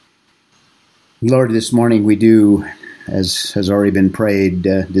Lord, this morning we do, as has already been prayed,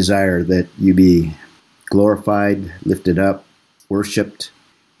 desire that you be glorified, lifted up, worshipped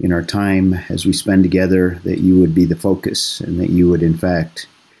in our time as we spend together, that you would be the focus and that you would, in fact,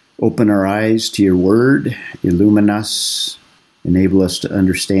 open our eyes to your word, illumine us, enable us to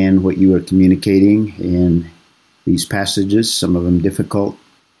understand what you are communicating in these passages, some of them difficult.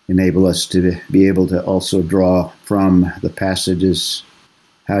 Enable us to be able to also draw from the passages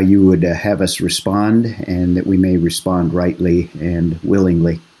how you would have us respond, and that we may respond rightly and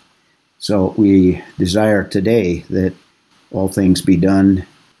willingly. So we desire today that all things be done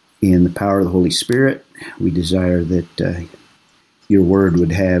in the power of the Holy Spirit. We desire that your word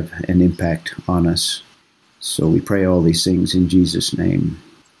would have an impact on us. So we pray all these things in Jesus' name.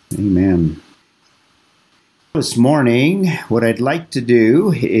 Amen. This morning, what I'd like to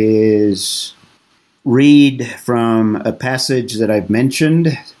do is read from a passage that I've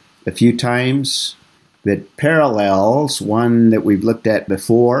mentioned a few times that parallels one that we've looked at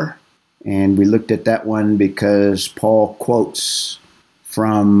before. And we looked at that one because Paul quotes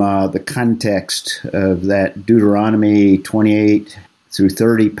from the context of that Deuteronomy 28 through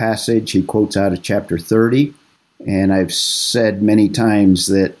 30 passage. He quotes out of chapter 30. And I've said many times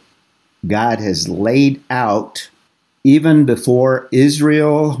that God has laid out, even before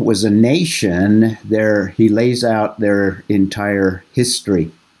Israel was a nation, he lays out their entire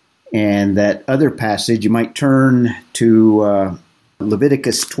history. And that other passage, you might turn to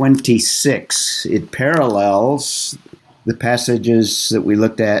Leviticus 26. It parallels the passages that we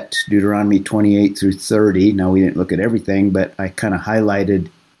looked at, Deuteronomy 28 through 30. Now, we didn't look at everything, but I kind of highlighted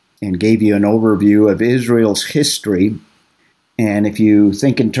and gave you an overview of Israel's history. And if you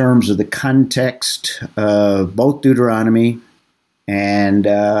think in terms of the context of both Deuteronomy and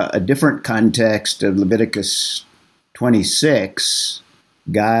a different context of Leviticus 26,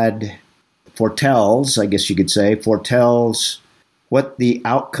 God foretells, I guess you could say, what the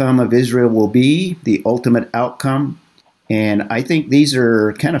outcome of Israel will be, the ultimate outcome. And I think these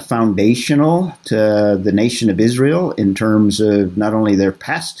are kind of foundational to the nation of Israel in terms of not only their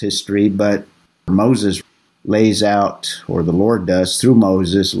past history, but Moses lays out, or the Lord does through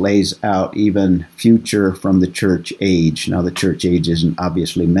Moses, lays out even future from the church age. Now, the church age isn't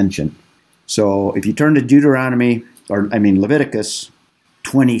obviously mentioned. So if you turn to Leviticus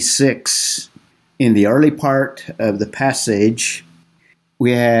 26, in the early part of the passage,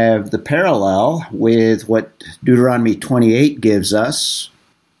 we have the parallel with what Deuteronomy 28 gives us.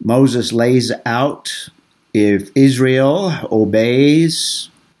 Moses lays out, if Israel obeys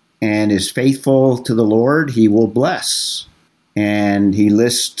and is faithful to the Lord, he will bless. And he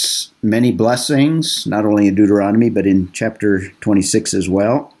lists many blessings, not only in Deuteronomy, but in chapter 26 as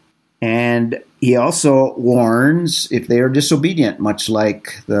well. And he also warns if they are disobedient, much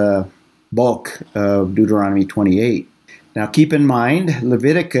like the bulk of Deuteronomy 28. Now keep in mind,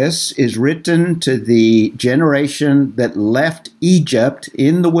 Leviticus is written to the generation that left Egypt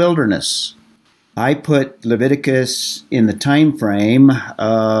in the wilderness. I put Leviticus in the time frame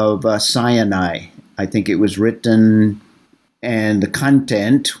of Sinai. I think it was written, and the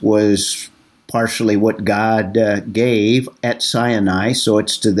content was partially what God gave at Sinai, so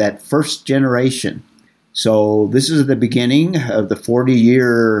it's to that first generation. So this is the beginning of the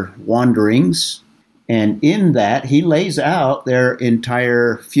 40-year wanderings, and in that he lays out their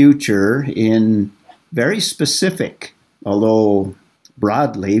entire future in very specific, although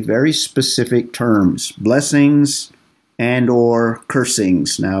broadly, very specific terms, blessings and or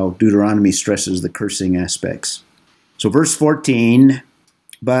cursings. Now, Deuteronomy stresses the cursing aspects. So verse 14,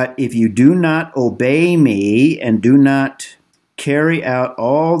 but if you do not obey me and do not carry out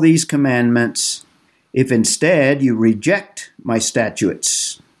all these commandments, if instead you reject my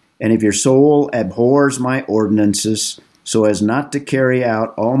statutes, and if your soul abhors my ordinances, so as not to carry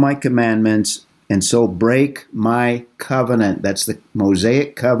out all my commandments, and so break my covenant. That's the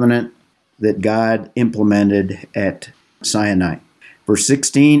Mosaic covenant that God implemented at Sinai. Verse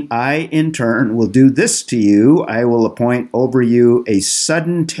 16, I in turn will do this to you. I will appoint over you a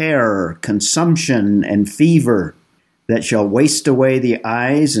sudden terror, consumption, and fever that shall waste away the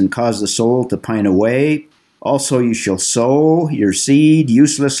eyes and cause the soul to pine away. Also you shall sow your seed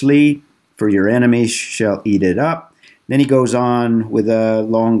uselessly, for your enemies shall eat it up. Then he goes on with a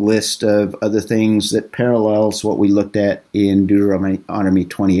long list of other things that parallels what we looked at in Deuteronomy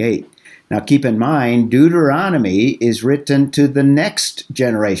 28. Now keep in mind, Deuteronomy is written to the next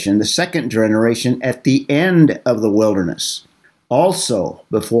generation, the second generation at the end of the wilderness. Also,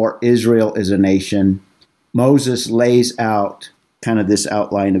 before Israel is a nation, Moses lays out kind of this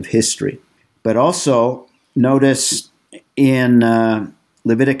outline of history. But also, notice in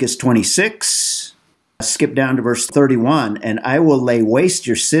Leviticus 26, Skip down to verse 31. And I will lay waste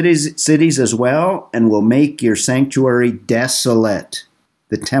your cities as well, and will make your sanctuary desolate.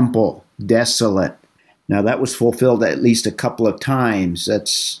 The temple desolate. Now that was fulfilled at least a couple of times.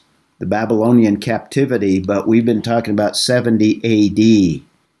 That's the Babylonian captivity, but we've been talking about 70 AD.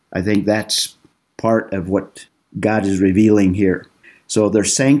 I think that's part of what God is revealing here. So their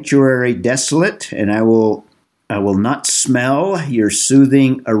sanctuary desolate, and I will not smell your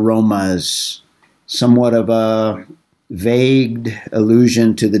soothing aromas. Somewhat of a vague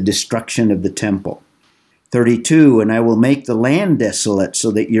allusion to the destruction of the temple. 32, and I will make the land desolate, so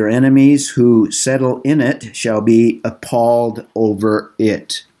that your enemies who settle in it shall be appalled over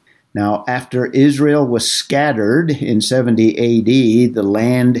it. Now, after Israel was scattered in 70 AD, the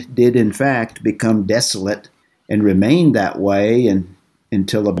land did in fact become desolate and remained that way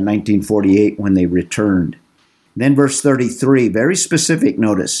until about 1948 when they returned. Then verse 33, very specific,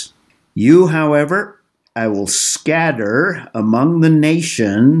 notice. You, however, I will scatter among the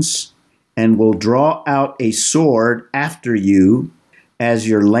nations and will draw out a sword after you as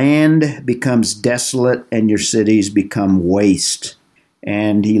your land becomes desolate and your cities become waste.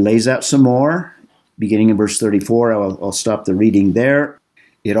 And he lays out some more, beginning in verse 34. I'll stop the reading there.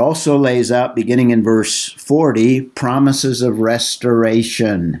 It also lays out, beginning in verse 40, promises of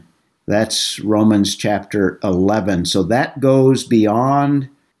restoration. That's Romans chapter 11. So that goes beyond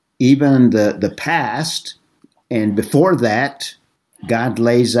even the past, and before that, God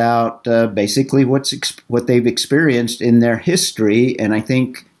lays out basically what they've experienced in their history, and I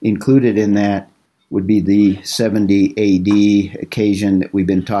think included in that would be the 70 AD occasion that we've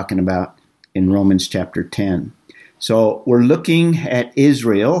been talking about in Romans chapter 10. So we're looking at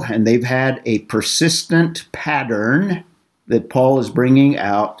Israel, and they've had a persistent pattern that Paul is bringing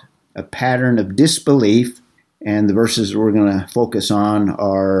out, a pattern of disbelief. And the verses we're going to focus on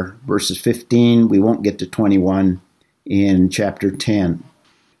are verses 15. We won't get to 21 in chapter 10.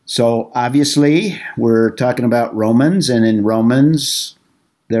 So obviously, we're talking about Romans, and in Romans,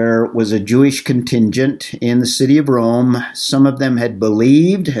 there was a Jewish contingent in the city of Rome. Some of them had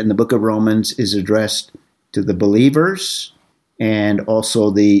believed, and the book of Romans is addressed to the believers and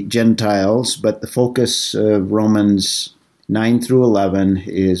also the Gentiles, but the focus of Romans 9 through 11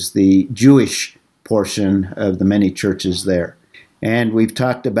 is the Jewish portion of the many churches there. And we've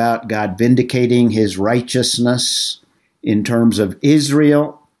talked about God vindicating his righteousness in terms of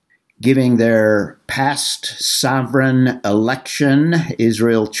Israel, giving their past sovereign election,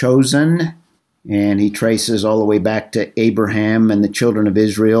 Israel chosen. And he traces all the way back to Abraham and the children of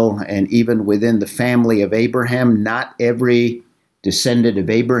Israel. And even within the family of Abraham, not every descendant of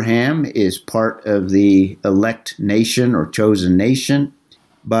Abraham is part of the elect nation or chosen nation.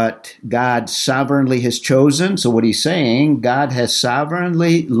 But God sovereignly has chosen. So what he's saying, God has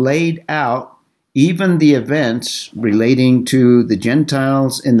sovereignly laid out even the events relating to the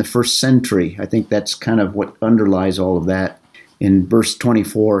Gentiles in the first century. I think that's kind of what underlies all of that. In verse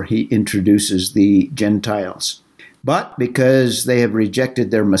 24, he introduces the Gentiles. But because they have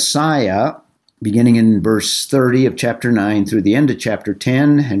rejected their Messiah, beginning in verse 30 of chapter 9 through the end of chapter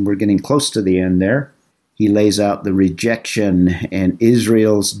 10, and we're getting close to the end there, he lays out the rejection and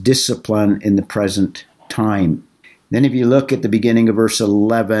Israel's discipline in the present time. Then if you look at the beginning of verse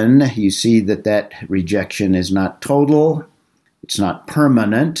 11, you see that rejection is not total, it's not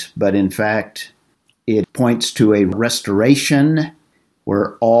permanent, but in fact, it points to a restoration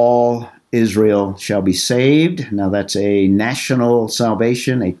where all Israel shall be saved. Now that's a national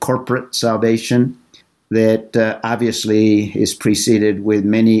salvation, a corporate salvation that obviously is preceded with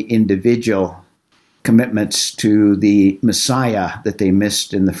many individual commitments to the Messiah that they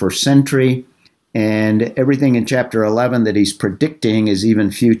missed in the first century. And everything in chapter 11 that he's predicting is even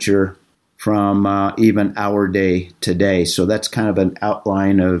future from even our day today. So that's kind of an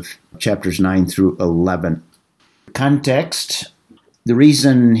outline of chapters 9 through 11. Context. The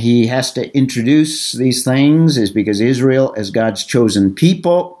reason he has to introduce these things is because Israel, as God's chosen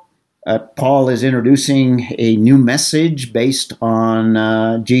people, Paul is introducing a new message based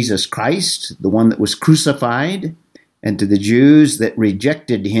on Jesus Christ, the one that was crucified. And to the Jews that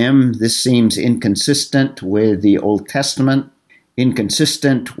rejected him, this seems inconsistent with the Old Testament,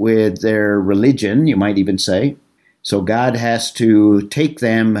 inconsistent with their religion, you might even say. So God has to take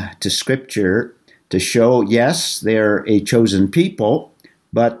them to Scripture to show, yes, they're a chosen people,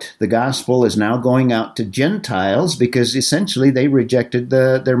 but the gospel is now going out to Gentiles because essentially they rejected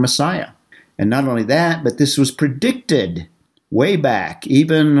their Messiah. And not only that, but this was predicted way back,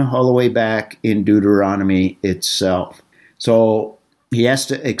 even all the way back in Deuteronomy itself. So he has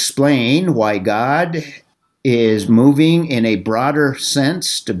to explain why God is moving in a broader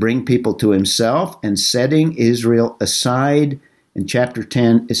sense to bring people to himself and setting Israel aside. And chapter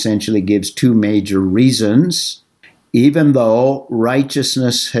 10 essentially gives two major reasons. Even though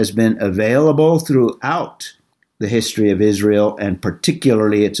righteousness has been available throughout the history of Israel, and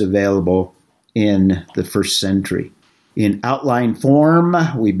particularly it's available in the first century. In outline form,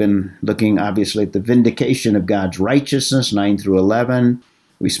 we've been looking obviously at the vindication of God's righteousness, 9 through 11.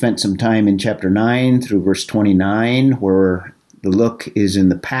 We spent some time in chapter 9 through verse 29, where the look is in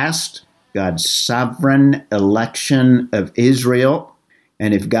the past, God's sovereign election of Israel.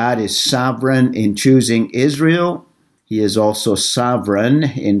 And if God is sovereign in choosing Israel, he is also sovereign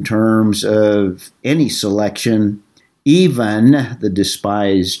in terms of any selection, even the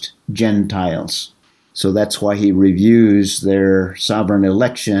despised Gentiles. So that's why he reviews their sovereign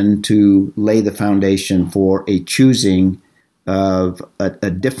election to lay the foundation for a choosing of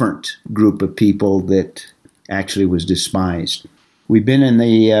a different group of people that actually was despised. We've been in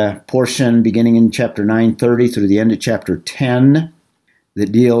the portion beginning in chapter 9:30 through the end of chapter 10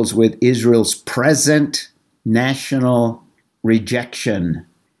 that deals with Israel's present national rejection.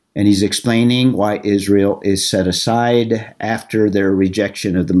 And he's explaining why Israel is set aside after their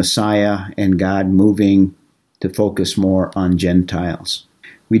rejection of the Messiah and God moving to focus more on Gentiles.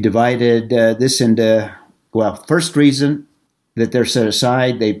 We divided this into, first reason that they're set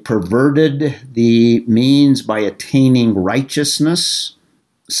aside, they perverted the means by attaining righteousness,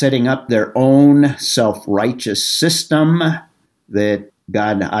 setting up their own self-righteous system that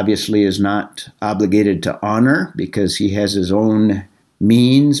God obviously is not obligated to honor because he has his own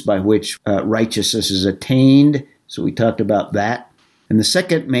means by which righteousness is attained. So we talked about that. And the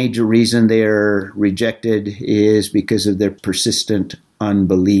second major reason they are rejected is because of their persistent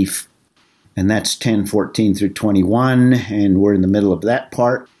unbelief. And that's 10:14 through 21, and we're in the middle of that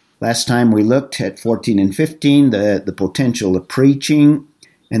part. Last time we looked at 14 and 15, the potential of preaching.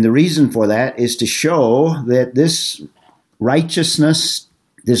 And the reason for that is to show that this righteousness,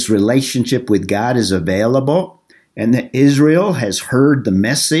 this relationship with God is available, and that Israel has heard the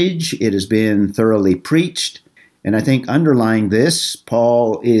message. It has been thoroughly preached. And I think underlying this,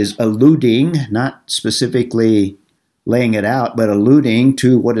 Paul is alluding, not specifically laying it out, but alluding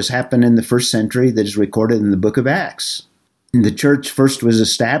to what has happened in the first century that is recorded in the book of Acts. And the church first was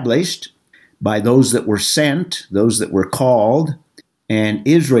established by those that were sent, those that were called, and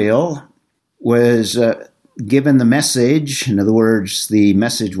Israel was given the message. In other words, the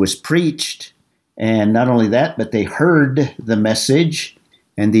message was preached, and not only that, but they heard the message,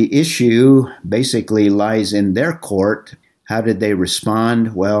 and the issue basically lies in their court. How did they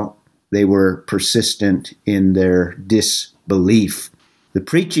respond? Well, they were persistent in their disbelief. The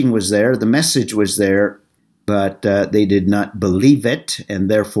preaching was there, the message was there, but they did not believe it, and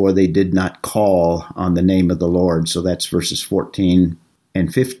therefore they did not call on the name of the Lord. So that's verses 14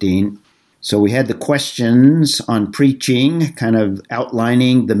 and 15. So we had the questions on preaching, kind of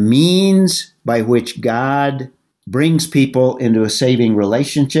outlining the means by which God brings people into a saving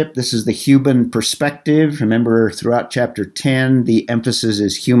relationship. This is the human perspective. Remember, throughout chapter 10, the emphasis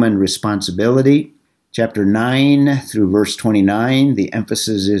is human responsibility. Chapter 9 through verse 29, the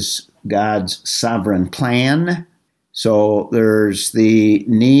emphasis is God's sovereign plan. So there's the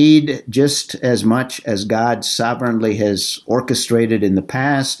need, just as much as God sovereignly has orchestrated in the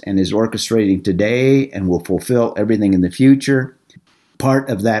past and is orchestrating today and will fulfill everything in the future. Part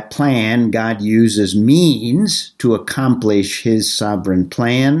of that plan, God uses means to accomplish his sovereign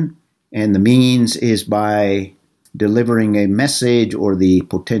plan, and the means is by delivering a message or the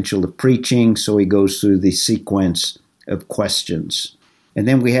potential of preaching, so he goes through the sequence of questions. And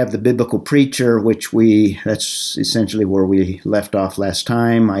then we have the biblical preacher, that's essentially where we left off last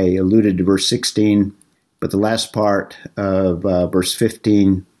time. I alluded to verse 16, but the last part of verse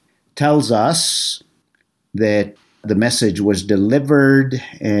 15 tells us that the message was delivered,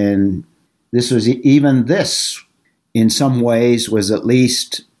 and this, in some ways, was at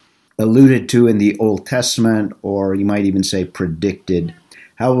least alluded to in the Old Testament, or you might even say predicted.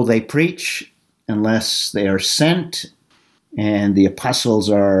 How will they preach unless they are sent? And the apostles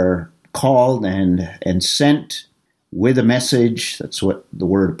are called and sent with a message. That's what the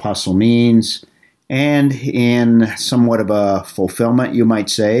word apostle means. And in somewhat of a fulfillment, you might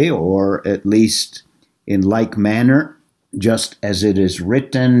say, or at least in like manner, just as it is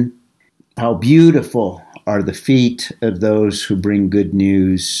written, how beautiful are the feet of those who bring good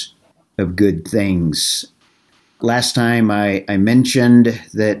news of good things. Last time I mentioned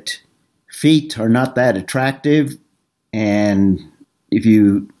that feet are not that attractive. And if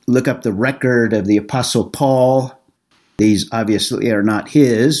you look up the record of the Apostle Paul, these obviously are not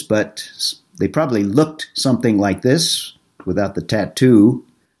his, but They probably looked something like this without the tattoo.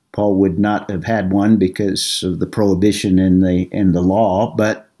 Paul would not have had one because of the prohibition in the law,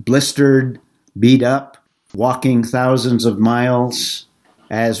 but blistered, beat up, walking thousands of miles,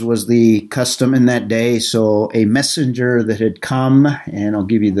 as was the custom in that day. So a messenger that had come, and I'll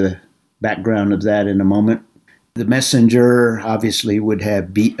give you the background of that in a moment. The messenger obviously would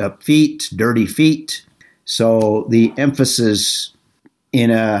have beat up feet, dirty feet. So the emphasis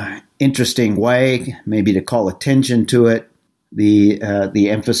in a interesting way, maybe to call attention to it, the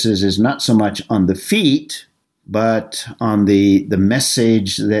emphasis is not so much on the feet, but on the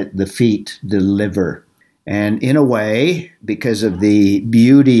message that the feet deliver. And in a way, because of the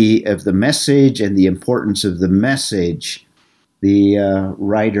beauty of the message and the importance of the message, the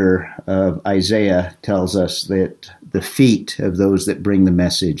writer of Isaiah tells us that the feet of those that bring the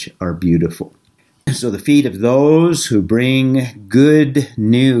message are beautiful. So the feet of those who bring good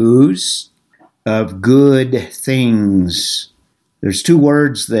news of good things. There's two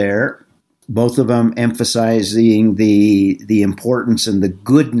words there, both of them emphasizing the importance and the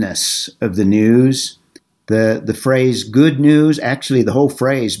goodness of the news. The phrase good news, actually the whole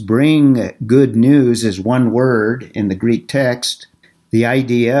phrase bring good news is one word in the Greek text. The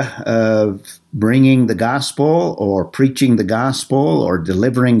idea of bringing the gospel or preaching the gospel or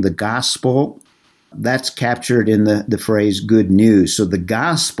delivering the gospel, that's captured in the phrase good news. So the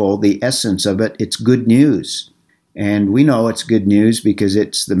gospel, the essence of it, it's good news. And we know it's good news because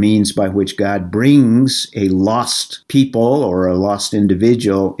it's the means by which God brings a lost people or a lost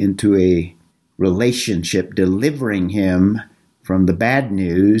individual into a relationship, delivering him from the bad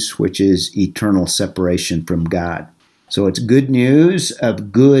news, which is eternal separation from God. So it's good news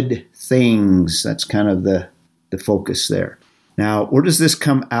of good things. That's kind of the focus there. Now, where does this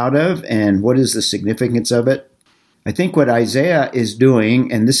come out of, and what is the significance of it? I think what Isaiah is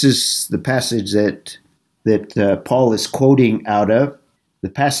doing, and this is the passage that Paul is quoting out of, the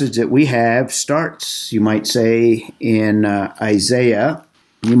passage that we have starts, you might say, in Isaiah.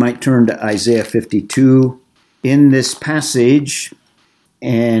 You might turn to Isaiah 52. In this passage,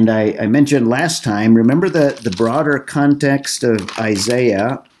 and I mentioned last time, remember the broader context of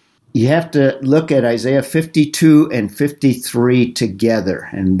Isaiah. You have to look at Isaiah 52 and 53 together,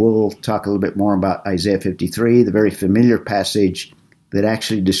 and we'll talk a little bit more about Isaiah 53, the very familiar passage that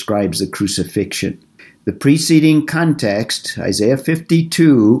actually describes the crucifixion. The preceding context, Isaiah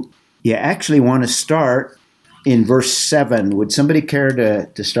 52, you actually want to start in verse 7. Would somebody care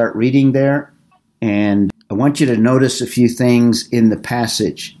to start reading there? And I want you to notice a few things in the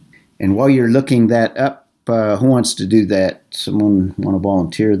passage. And while you're looking that up, who wants to do that? Someone want to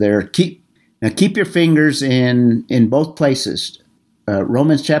volunteer there? Keep your fingers in both places.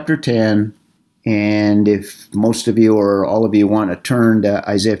 Romans chapter 10, and if most of you or all of you want to turn to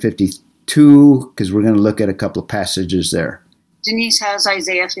Isaiah 52, because we're going to look at a couple of passages there. Denise has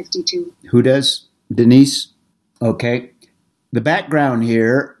Isaiah 52. Who does? Denise? Okay. The background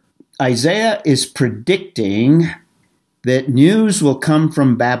here, Isaiah is predicting that news will come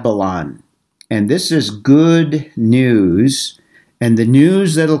from Babylon. And this is good news. And the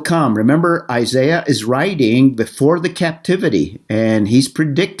news that'll come, remember, Isaiah is writing before the captivity, and he's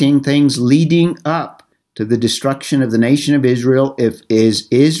predicting things leading up to the destruction of the nation of Israel. If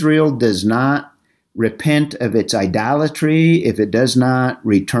Israel does not repent of its idolatry, if it does not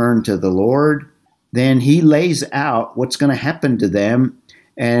return to the Lord, then he lays out what's going to happen to them.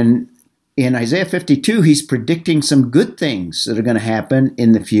 And in Isaiah 52, he's predicting some good things that are going to happen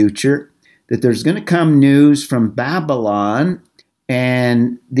in the future, that there's going to come news from Babylon,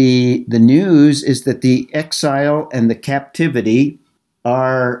 and the news is that the exile and the captivity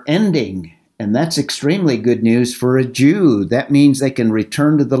are ending. And that's extremely good news for a Jew. That means they can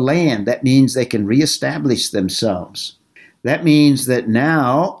return to the land. That means they can reestablish themselves. That means that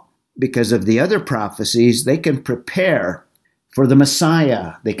now, because of the other prophecies, they can prepare for the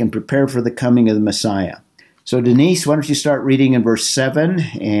Messiah. They can prepare for the coming of the Messiah. So Denise, why don't you start reading in verse 7,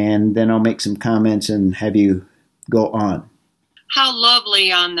 and then I'll make some comments and have you go on. How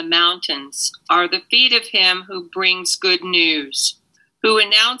lovely on the mountains are the feet of him who brings good news, who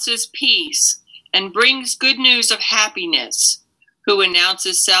announces peace and brings good news of happiness, who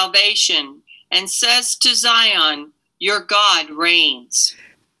announces salvation and says to Zion, your God reigns.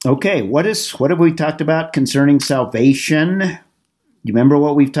 Okay, what have we talked about concerning salvation? You remember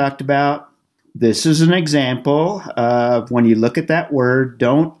what we've talked about? This is an example of when you look at that word,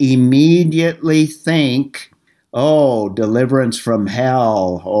 don't immediately think, deliverance from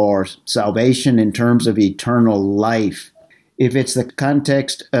hell or salvation in terms of eternal life. If it's the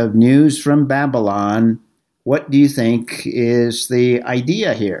context of news from Babylon, what do you think is the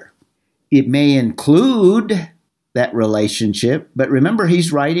idea here? It may include that relationship, but remember,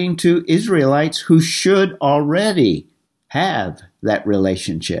 he's writing to Israelites who should already have that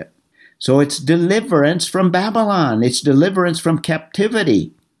relationship. So it's deliverance from Babylon. It's deliverance from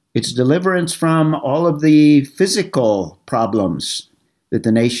captivity. It's deliverance from all of the physical problems that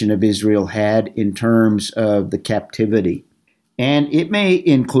the nation of Israel had in terms of the captivity. And it may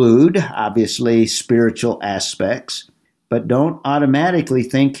include, obviously, spiritual aspects, but don't automatically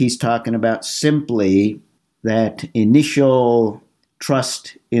think he's talking about simply that initial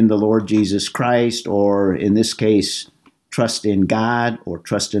trust in the Lord Jesus Christ, or in this case, trust in God or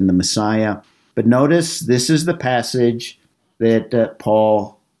trust in the Messiah. But notice this is the passage that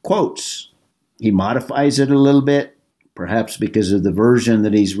Paul quotes. He modifies it a little bit, perhaps because of the version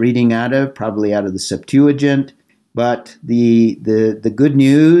that he's reading out of, probably out of the Septuagint. But the good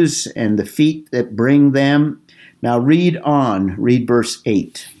news and the feet that bring them. Now read on, read verse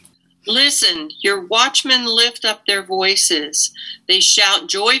 8. Listen, your watchmen lift up their voices. They shout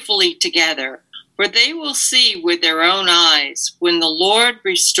joyfully together, for they will see with their own eyes when the Lord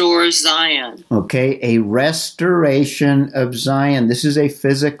restores Zion. Okay, a restoration of Zion. This is a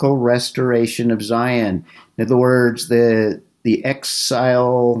physical restoration of Zion. In other words, the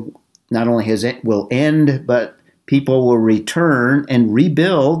exile not only will end, but people will return and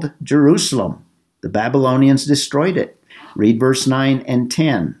rebuild Jerusalem. The Babylonians destroyed it. Read verse 9 and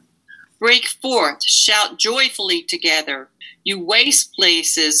 10. Break forth, shout joyfully together, you waste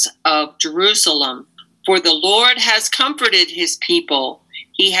places of Jerusalem. For the Lord has comforted his people.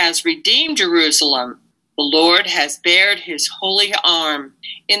 He has redeemed Jerusalem. The Lord has bared his holy arm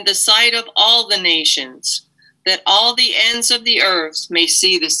in the sight of all the nations, that all the ends of the earth may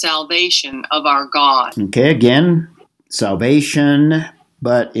see the salvation of our God. Okay, again, salvation,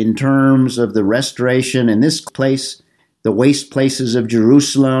 but in terms of the restoration in this place, the waste places of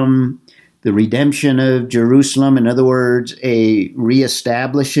Jerusalem, the redemption of Jerusalem, in other words, a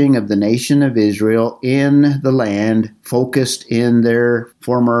reestablishing of the nation of Israel in the land, focused in their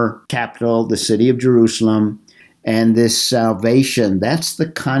former capital, the city of Jerusalem, and this salvation. That's the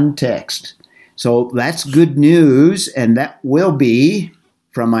context. So that's good news, and that will be,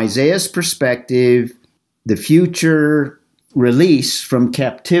 from Isaiah's perspective, the future release from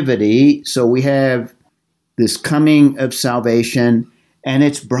captivity. So we have this coming of salvation, and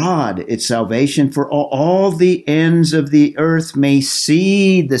it's broad. It's salvation for all the ends of the earth may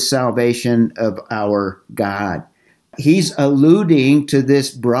see the salvation of our God. He's alluding to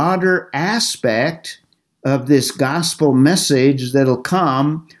this broader aspect of this gospel message that'll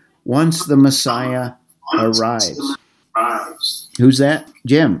come once the Messiah arrives. Who's that?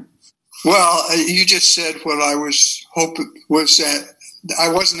 Jim. Well, you just said what I was hoping was that I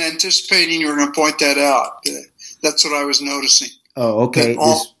wasn't anticipating you were going to point that out. That's what I was noticing. Oh, okay.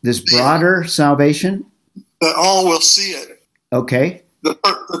 This broader salvation? That all will see it. Okay. The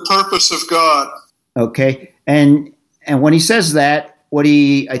purpose of God. Okay. And when he says that,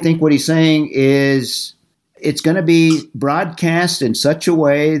 I think what he's saying is it's going to be broadcast in such a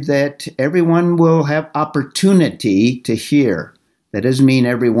way that everyone will have opportunity to hear. That doesn't mean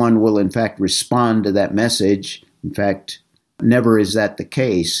everyone will, in fact, respond to that message. In fact, never is that the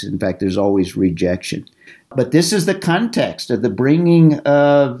case. In fact, there's always rejection. But this is the context of the bringing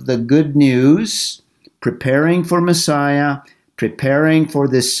of the good news, preparing for Messiah, preparing for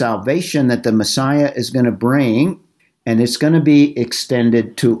this salvation that the Messiah is going to bring, and it's going to be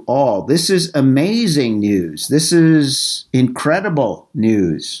extended to all. This is amazing news. This is incredible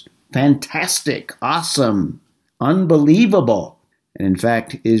news. Fantastic, awesome, unbelievable. And in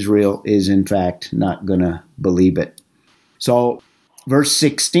fact, Israel is in fact not going to believe it. So verse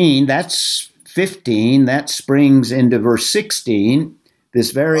 16, that's 15, that springs into verse 16,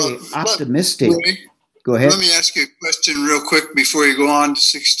 this very optimistic. Go ahead. Let me ask you a question real quick before you go on to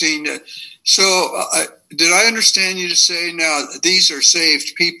 16. Did I understand you to say now these are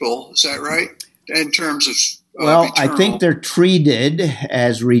saved people? Is that right? In terms of well, eternal? I think they're treated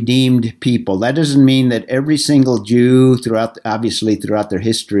as redeemed people. That doesn't mean that every single Jew throughout their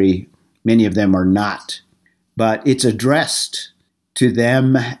history, many of them are not. But it's addressed to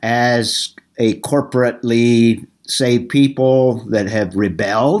them as a corporately saved people that have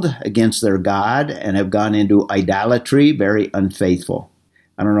rebelled against their God and have gone into idolatry, very unfaithful.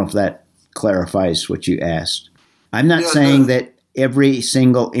 I don't know if that clarifies what you asked. I'm not saying that every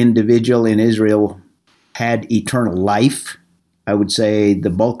single individual in Israel had eternal life. I would say the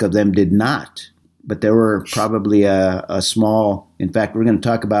bulk of them did not. But there were probably a small, in fact, we're going to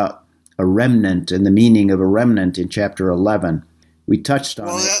talk about a remnant and the meaning of a remnant in chapter 11. We touched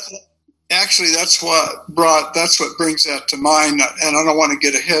on it. actually, that's what brings that to mind. And I don't want to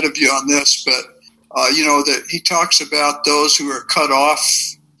get ahead of you on this, but that he talks about those who are cut off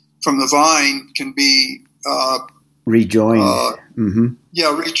from the vine can be rejoined.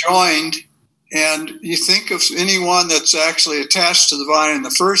 Rejoined. And you think of anyone that's actually attached to the vine in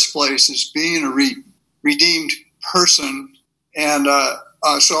the first place as being a redeemed person. And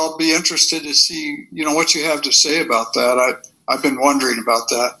so I'll be interested to see, what you have to say about that. I've been wondering about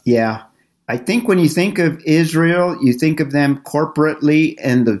that. Yeah. I think when you think of Israel, you think of them corporately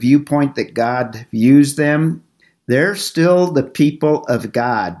and the viewpoint that God views them. They're still the people of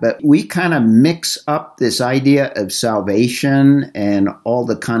God, but we kind of mix up this idea of salvation and all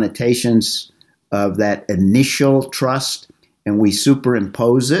the connotations of that initial trust, and we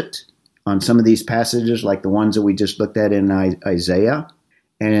superimpose it on some of these passages like the ones that we just looked at in Isaiah,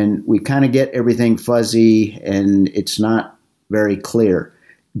 and we kind of get everything fuzzy and it's not very clear.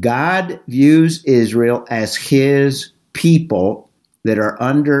 God views Israel as his people that are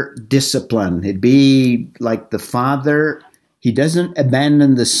under discipline. It'd be like the father. He doesn't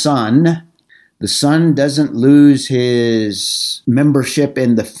abandon the son. The son doesn't lose his membership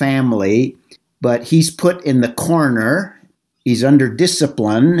in the family, but he's put in the corner. He's under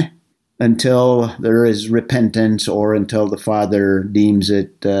discipline until there is repentance or until the father deems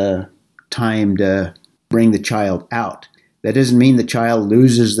it time to bring the child out. That doesn't mean the child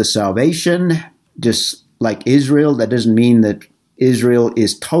loses the salvation, just like Israel. That doesn't mean that Israel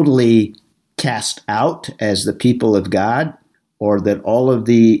is totally cast out as the people of God, or that all of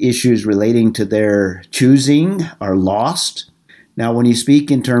the issues relating to their choosing are lost. Now, when you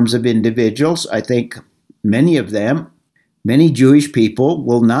speak in terms of individuals, I think many Jewish people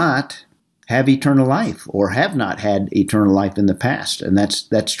will not have eternal life or have not had eternal life in the past. And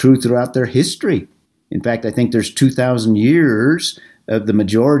that's true throughout their history. In fact, I think there's 2,000 years of the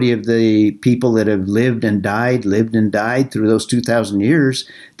majority of the people that have lived and died through those 2,000 years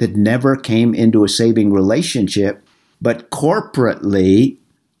that never came into a saving relationship. But corporately,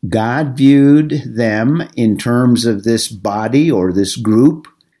 God viewed them in terms of this body or this group,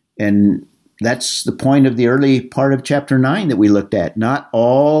 and that's the point of the early part of chapter 9 that we looked at. Not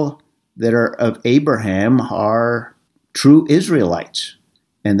all that are of Abraham are true Israelites.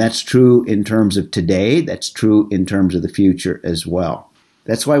 And that's true in terms of today. That's true in terms of the future as well.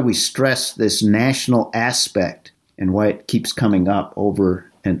 That's why we stress this national aspect and why it keeps coming up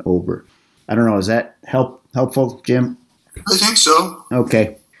over and over. I don't know, is that helpful, Jim? I think so.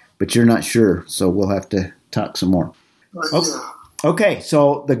 Okay, but you're not sure, so we'll have to talk some more. Yeah. Okay,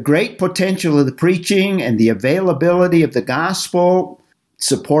 so the great potential of the preaching and the availability of the gospel,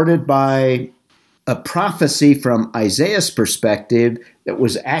 supported by a prophecy from Isaiah's perspective that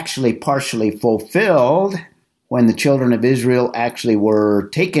was actually partially fulfilled when the children of Israel actually were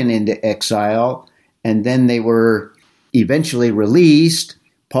taken into exile, and then they were eventually released.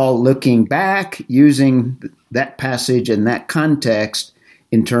 Paul looking back, using that passage and that context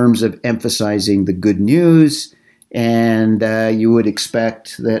in terms of emphasizing the good news, and you would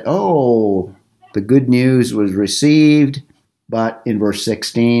expect that, the good news was received, but in verse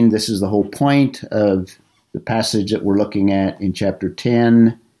 16, this is the whole point of the passage that we're looking at in chapter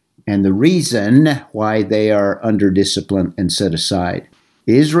 10, and the reason why they are under discipline and set aside.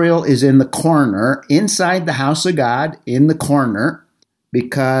 Israel is in the corner, inside the house of God, in the corner,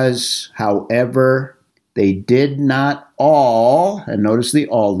 because, however, they did not all, and notice the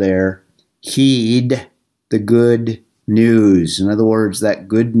all there, heed the good news. In other words, that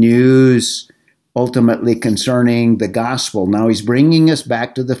good news ultimately concerning the gospel. Now he's bringing us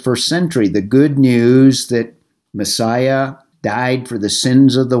back to the first century, the good news that Messiah died for the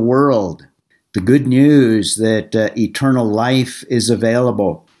sins of the world, the good news that eternal life is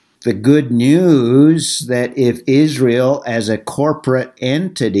available, the good news that if Israel as a corporate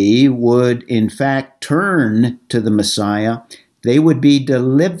entity would in fact turn to the Messiah, they would be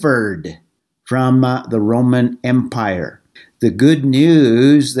delivered from the Roman Empire. The good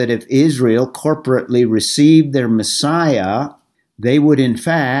news that if Israel corporately received their Messiah, they would in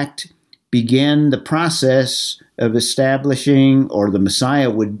fact begin the process of establishing, or the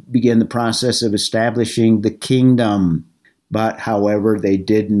Messiah would begin the process of establishing the kingdom. But, however, they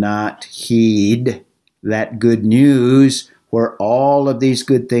did not heed that good news where all of these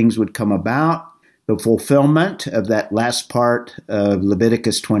good things would come about, the fulfillment of that last part of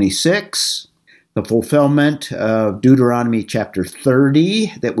Leviticus 26, the fulfillment of Deuteronomy chapter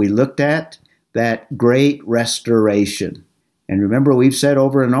 30 that we looked at, that great restoration. And remember, we've said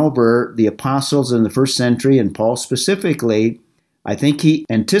over and over, the apostles in the first century, and Paul specifically, I think he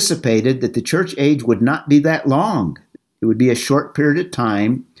anticipated that the church age would not be that long. It would be a short period of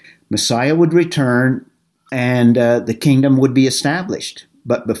time, Messiah would return and the kingdom would be established.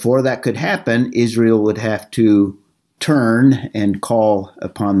 But before that could happen, Israel would have to turn and call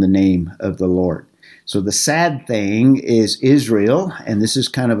upon the name of the Lord. So the sad thing is Israel, and this is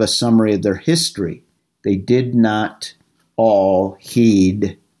kind of a summary of their history, they did not all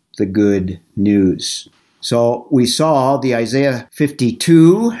heed the good news. So we saw the Isaiah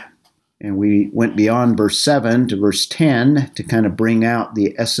 52, and we went beyond verse 7 to verse 10 to kind of bring out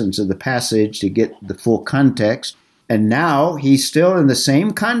the essence of the passage to get the full context. And now he's still in the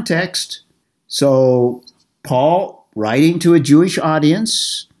same context. So Paul, writing to a Jewish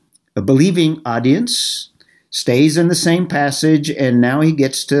audience, a believing audience, stays in the same passage, and now he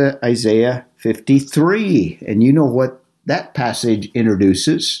gets to Isaiah 53. And you know what that passage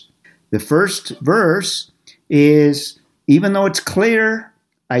introduces. The first verse is, even though it's clear,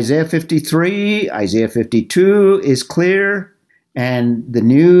 Isaiah 53, Isaiah 52 is clear, and the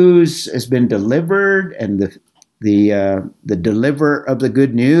news has been delivered, and the deliverer of the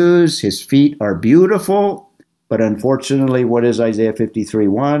good news, his feet are beautiful. But unfortunately, what is Isaiah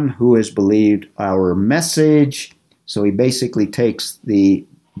 53:1? Who has believed our message? So he basically takes the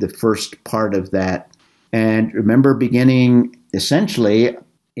first part of that. And remember, beginning essentially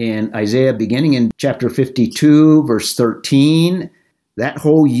in Isaiah, beginning in chapter 52, verse 13, that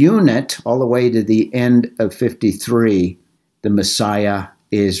whole unit, all the way to the end of 53, the Messiah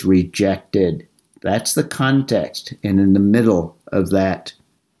is rejected. That's the context. And in the middle of that,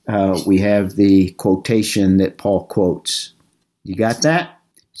 we have the quotation that Paul quotes. You got that?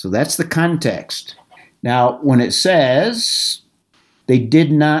 So that's the context. Now, when it says they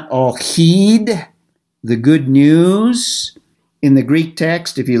did not all heed the good news, in the Greek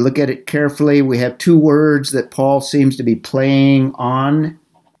text, if you look at it carefully, we have two words that Paul seems to be playing on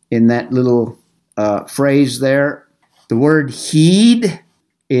in that little phrase there. The word heed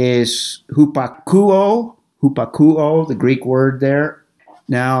is hupakuo, the Greek word there.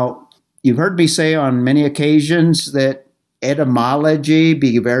 Now, you've heard me say on many occasions that etymology,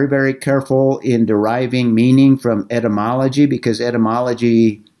 be very, very careful in deriving meaning from etymology, because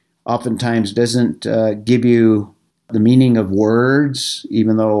etymology oftentimes doesn't give you the meaning of words,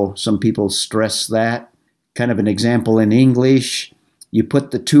 even though some people stress that. Kind of an example in English, you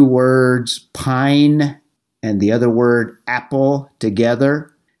put the two words pine and the other word apple together.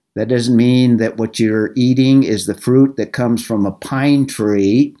 That doesn't mean that what you're eating is the fruit that comes from a pine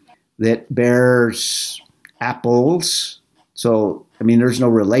tree that bears apples. So, I mean, there's no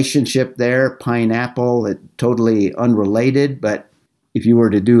relationship there. Pineapple, it's totally unrelated. But if you were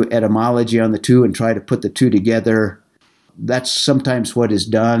to do etymology on the two and try to put the two together, that's sometimes what is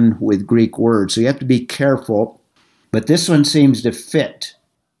done with Greek words. So you have to be careful. But this one seems to fit.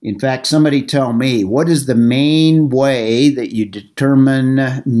 In fact, somebody tell me, what is the main way that you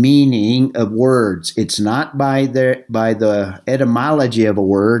determine meaning of words? It's not by the etymology of a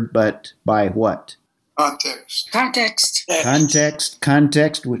word, but by what? Context.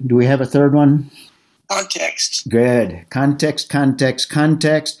 Context. Do we have a third one? Context. Good.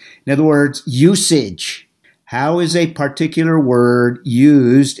 Context. In other words, usage. How is a particular word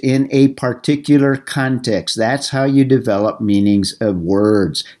used in a particular context? That's how you develop meanings of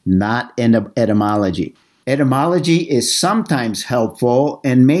words, not etymology. Etymology is sometimes helpful,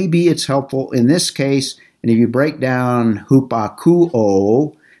 and maybe it's helpful in this case. And if you break down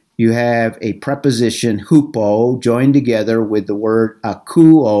hupakuo, you have a preposition hupo joined together with the word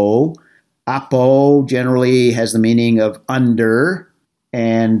akuo. Apo generally has the meaning of under,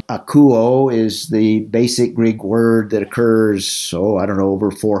 and akuo is the basic Greek word that occurs,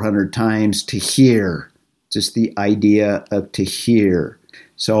 over 400 times, to hear. Just the idea of to hear.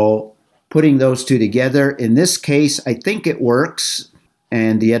 So putting those two together, in this case, I think it works,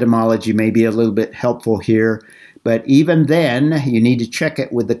 and the etymology may be a little bit helpful here. But even then, you need to check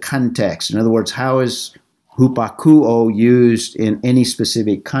it with the context. In other words, how is hupakuo used in any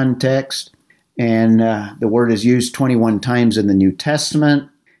specific context? And the word is used 21 times in the New Testament.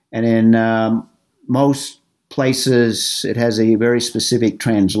 And in most places, it has a very specific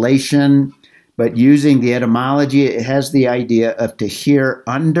translation. But using the etymology, it has the idea of to hear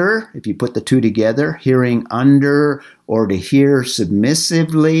under, if you put the two together, hearing under, or to hear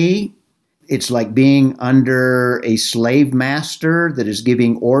submissively. It's like being under a slave master that is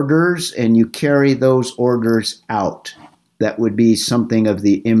giving orders, and you carry those orders out. That would be something of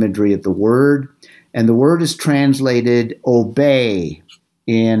the imagery of the word. And the word is translated obey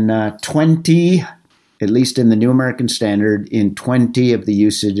in 20, at least in the New American Standard, in 20 of the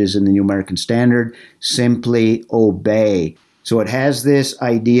usages in the New American Standard, simply obey. So it has this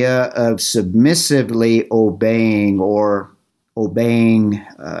idea of submissively obeying, or obeying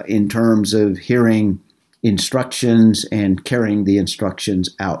in terms of hearing instructions and carrying the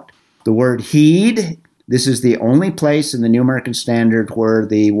instructions out. The word heed, this is the only place in the New American Standard where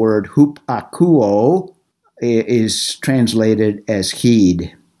the word hupakuo is translated as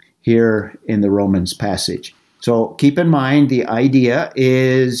heed here in the Romans passage. So keep in mind the idea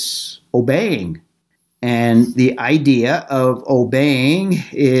is obeying. And the idea of obeying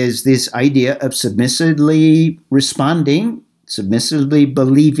is this idea of submissively responding, submissively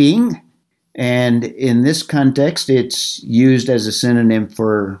believing. And in this context, it's used as a synonym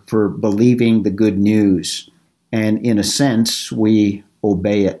for believing the good news. And in a sense, we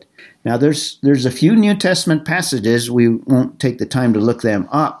obey it. Now, there's a few New Testament passages, we won't take the time to look them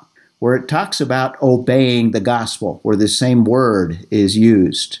up, where it talks about obeying the gospel, where the same word is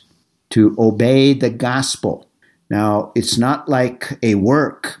used, to obey the gospel. Now, it's not like a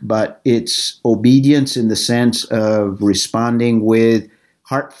work, but it's obedience in the sense of responding with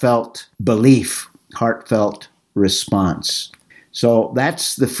heartfelt belief, heartfelt response. So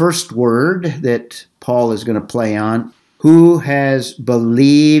that's the first word that Paul is going to play on. Who has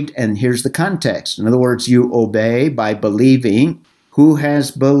believed, and here's the context. In other words, you obey by believing. Who has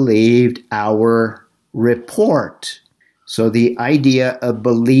believed our report? So the idea of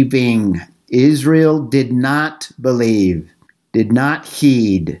believing, Israel did not believe, did not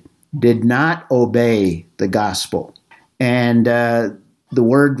heed, did not obey the gospel. And the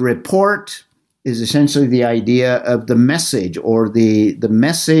word report is essentially the idea of the message or the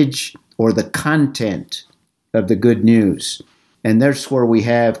message or the content of the good news. And that's where we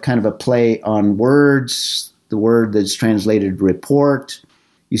have kind of a play on words, the word that's translated report.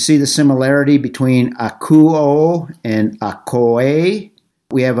 You see the similarity between akuo and akoe.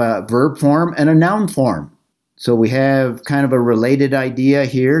 We have a verb form and a noun form. So we have kind of a related idea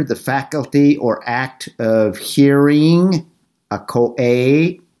here, the faculty or act of hearing,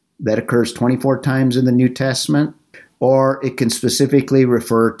 akoe, that occurs 24 times in the New Testament, or it can specifically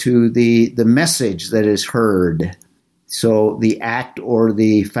refer to the message that is heard. So the act or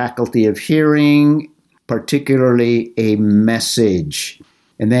the faculty of hearing, particularly a message.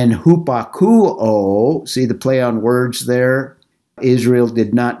 And then hupakuo, see the play on words there? Israel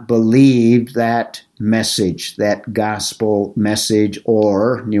did not believe that message, that gospel message,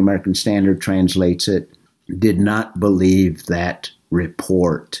 or New American Standard translates it, did not believe that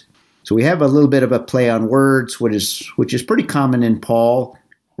report. So we have a little bit of a play on words, which is pretty common in Paul,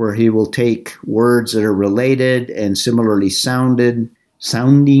 where he will take words that are related and similarly sounding,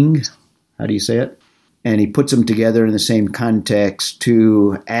 how do you say it? And he puts them together in the same context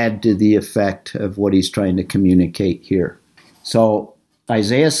to add to the effect of what he's trying to communicate here. So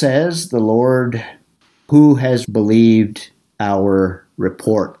Isaiah says, the Lord who has believed our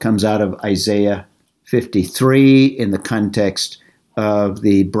report, comes out of Isaiah 53 in the context of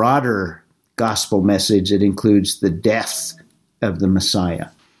the broader gospel message that includes the death of the Messiah.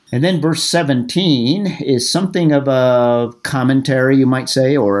 And then verse 17 is something of a commentary, you might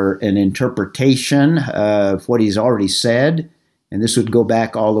say, or an interpretation of what he's already said. And this would go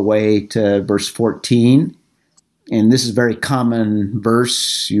back all the way to verse 14. And this is a very common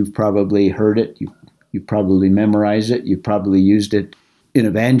verse. You've probably heard it. You probably memorized it. You've probably used it in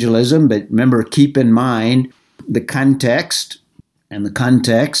evangelism. But remember, keep in mind the context. And the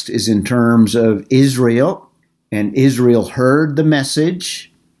context is in terms of Israel. And Israel heard the message.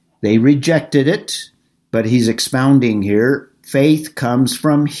 They rejected it, but he's expounding here. Faith comes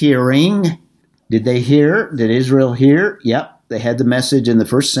from hearing. Did they hear? Did Israel hear? Yep, they had the message in the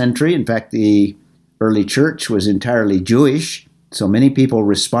first century. In fact, the early church was entirely Jewish, so many people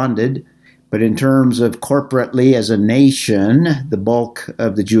responded. But in terms of corporately as a nation, the bulk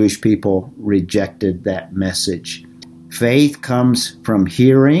of the Jewish people rejected that message. Faith comes from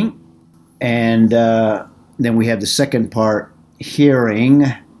hearing, and then we have the second part, hearing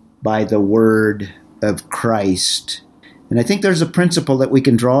by the word of Christ. And I think there's a principle that we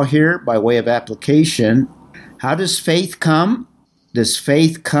can draw here by way of application. How does faith come? Does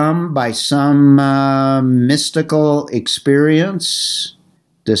faith come by some mystical experience?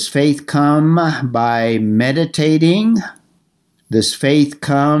 Does faith come by meditating? Does faith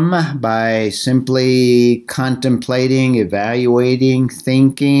come by simply contemplating, evaluating,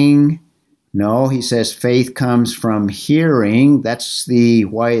 thinking? No, he says faith comes from hearing. That's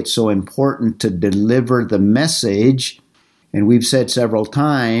why it's so important to deliver the message. And we've said several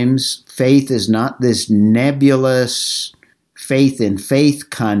times, faith is not this nebulous faith in faith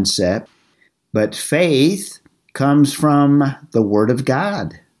concept, but faith comes from the Word of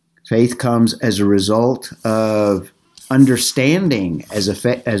God. Faith comes as a result of understanding, as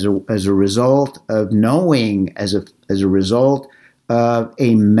a result of knowing, as a result of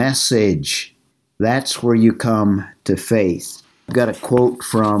a message. That's where you come to faith. I've got a quote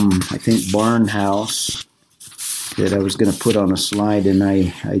from, I think, Barnhouse that I was going to put on a slide, and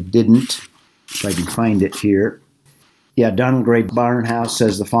I didn't. If I can find it here. Yeah, Donald Gray Barnhouse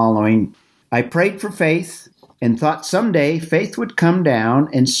says the following: I prayed for faith and thought someday faith would come down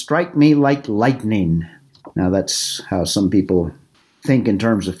and strike me like lightning. Now that's how some people think in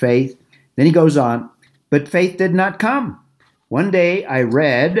terms of faith. Then he goes on, but faith did not come. One day I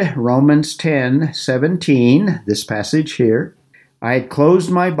read Romans 10:17, this passage here. I had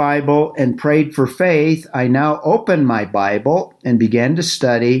closed my Bible and prayed for faith. I now opened my Bible and began to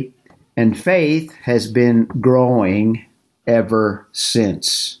study, and faith has been growing ever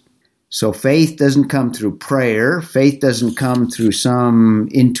since. So faith doesn't come through prayer. Faith doesn't come through some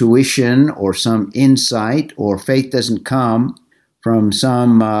intuition or some insight, or faith doesn't come from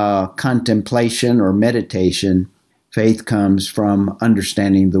some contemplation or meditation. Faith comes from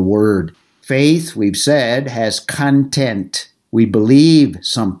understanding the Word. Faith, we've said, has content. We believe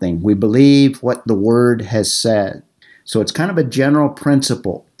something. We believe what the Word has said. So it's kind of a general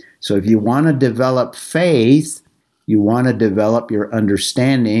principle. So if you want to develop faith, you want to develop your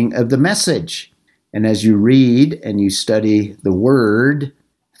understanding of the message. And as you read and you study the Word,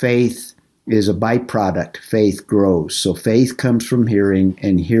 faith is a byproduct. Faith grows. So faith comes from hearing,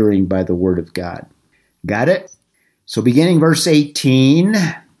 and hearing by the Word of God. Got it? So beginning verse 18,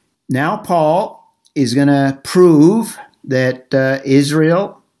 now Paul is going to prove that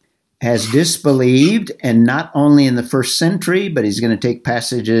Israel has disbelieved, and not only in the first century, but he's going to take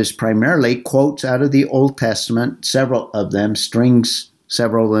passages, primarily quotes out of the Old Testament, several of them, strings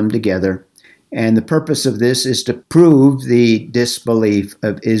several of them together. And the purpose of this is to prove the disbelief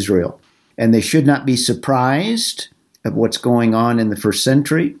of Israel. And they should not be surprised of what's going on in the first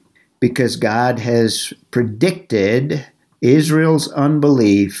century, because God has predicted Israel's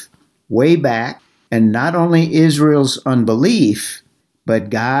unbelief way back. And not only Israel's unbelief, but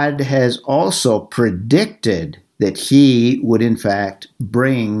God has also predicted that he would in fact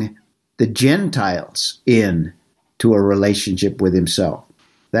bring the Gentiles in to a relationship with himself.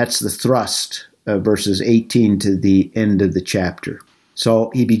 That's the thrust of verses 18 to the end of the chapter.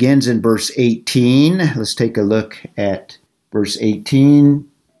 So he begins in verse 18. Let's take a look at verse 18.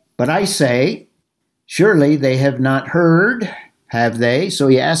 But I say, surely they have not heard, have they? So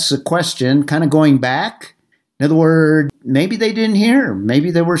he asks a question, kind of going back. In other words, maybe they didn't hear.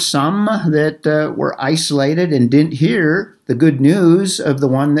 Maybe there were some that were isolated and didn't hear the good news of the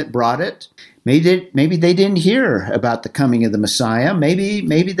one that brought it. Maybe they didn't hear about the coming of the Messiah. Maybe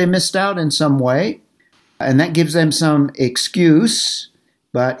they missed out in some way. And that gives them some excuse,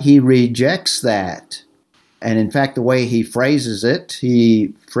 but he rejects that. And in fact, the way he phrases it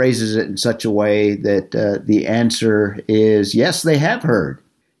in such a way that the answer is, yes, they have heard.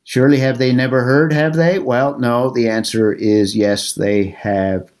 Surely have they never heard, have they? Well, no, the answer is yes, they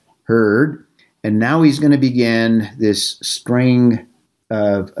have heard. And now he's going to begin this string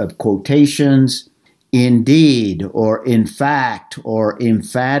of quotations. Indeed, or in fact, or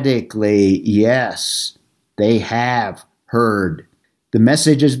emphatically, yes, they have heard. The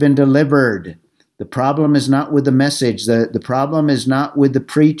message has been delivered. The problem is not with the message. The problem is not with the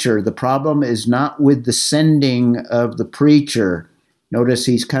preacher. The problem is not with the sending of the preacher. Notice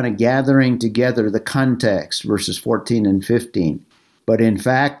he's kind of gathering together the context, verses 14 and 15. But in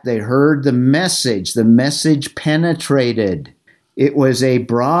fact, they heard the message. The message penetrated. It was a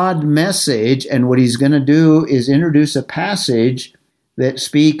broad message, and what he's going to do is introduce a passage that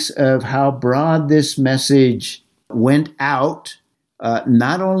speaks of how broad this message went out,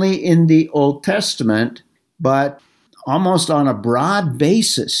 not only in the Old Testament, but almost on a broad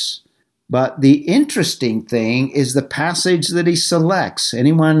basis. But the interesting thing is the passage that he selects.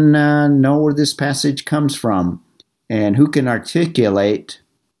 Anyone know where this passage comes from? And who can articulate?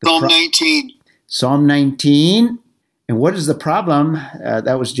 Psalm 19. Psalm 19. And what is the problem?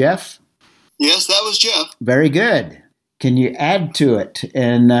 That was Jeff? Yes, that was Jeff. Very good. Can you add to it?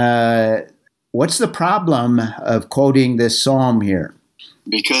 And what's the problem of quoting this psalm here?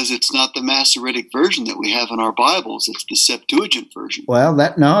 Because it's not the Masoretic version that we have in our Bibles. It's the Septuagint version. Well,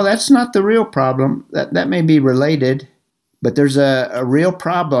 that's not the real problem. That may be related, but there's a real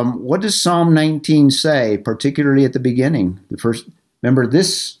problem. What does Psalm 19 say, particularly at the beginning? Remember,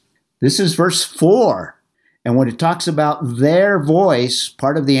 this is verse 4. And when it talks about their voice,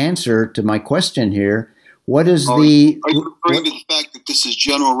 part of the answer to my question here, what is Are you referring to the fact that this is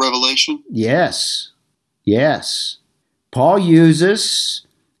general revelation? Yes. Paul uses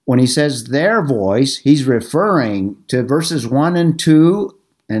when he says their voice, he's referring to verses 1 and 2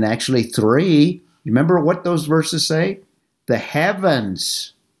 and actually 3. Remember what those verses say? The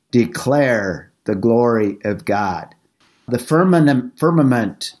heavens declare the glory of God. The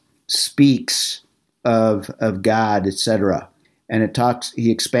firmament speaks of God, etc. And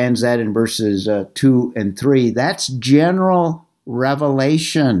he expands that in verses 2 and 3. That's general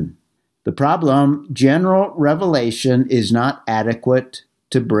revelation. The problem, general revelation is not adequate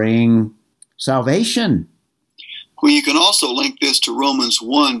to bring salvation. Well, you can also link this to Romans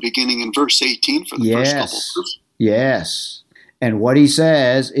 1, beginning in verse 18 for the first couple verses. Yes. And what he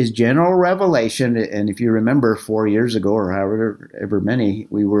says is general revelation, and if you remember 4 years ago or however many,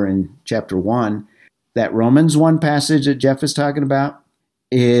 we were in chapter 1, that Romans 1 passage that Jeff is talking about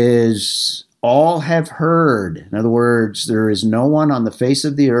is all have heard. In other words, there is no one on the face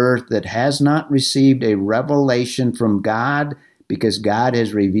of the earth that has not received a revelation from God, because God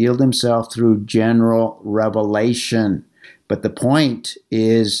has revealed himself through general revelation. But the point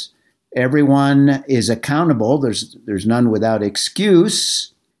is, everyone is accountable. There's none without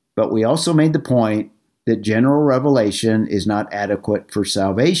excuse. But we also made the point that general revelation is not adequate for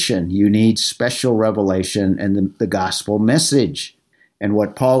salvation. You need special revelation and the gospel message. And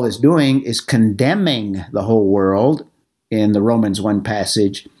what Paul is doing is condemning the whole world in the Romans 1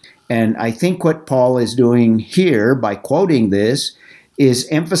 passage. And I think what Paul is doing here by quoting this is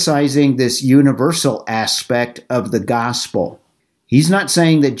emphasizing this universal aspect of the gospel. He's not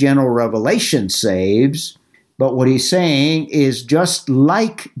saying that general revelation saves, but what he's saying is just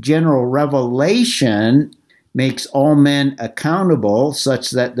like general revelation makes all men accountable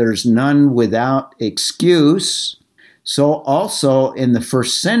such that there's none without excuse, so also in the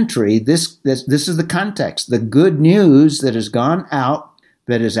first century, this is the context. The good news that has gone out,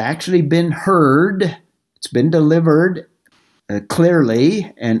 that has actually been heard, it's been delivered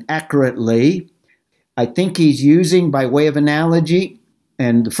clearly and accurately. I think he's using, by way of analogy,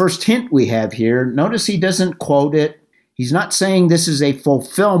 and the first hint we have here, notice he doesn't quote it. He's not saying this is a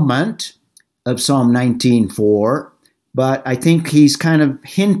fulfillment of Psalm 19:4, but I think he's kind of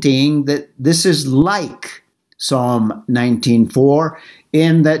hinting that this is like Psalm 19:4,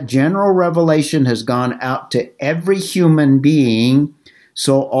 in that general revelation has gone out to every human being.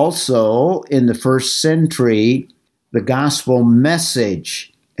 So also in the first century, the gospel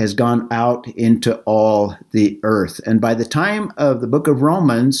message has gone out into all the earth. And by the time of the book of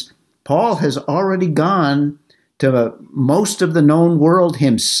Romans, Paul has already gone to most of the known world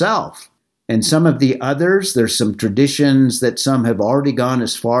himself. And some of the others, there's some traditions that some have already gone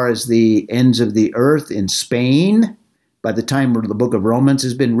as far as the ends of the earth in Spain. By the time the book of Romans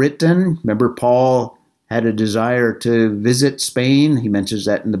has been written, remember Paul had a desire to visit Spain. He mentions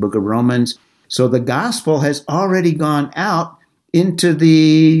that in the book of Romans. So the gospel has already gone out into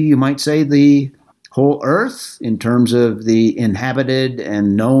you might say, the whole earth in terms of the inhabited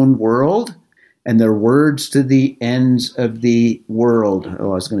and known world, and their words to the ends of the world.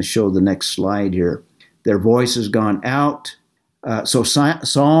 Oh, I was going to show the next slide here. Their voice has gone out. So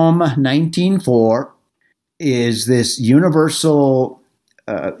Psalm 19:4 is this universal.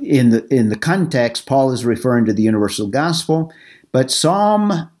 In the context, Paul is referring to the universal gospel, but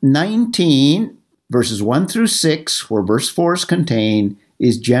Psalm 19, verses 1 through 6, where verse 4 is contained,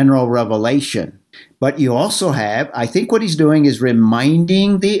 is general revelation. But you also have, I think what he's doing is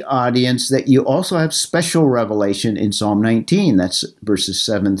reminding the audience that you also have special revelation in Psalm 19. That's verses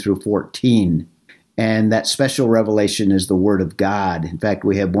 7 through 14. And that special revelation is the Word of God. In fact,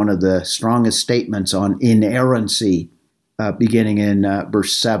 we have one of the strongest statements on inerrancy beginning in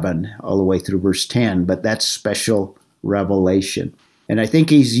verse 7 all the way through verse 10. But that's special revelation. And I think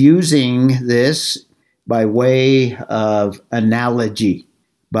he's using this by way of analogy.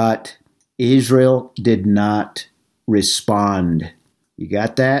 But Israel did not respond. You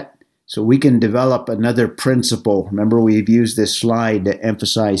got that? So we can develop another principle. Remember, we've used this slide to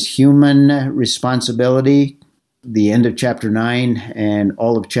emphasize human responsibility, the end of chapter 9 and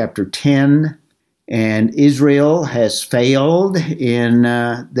all of chapter 10. And Israel has failed in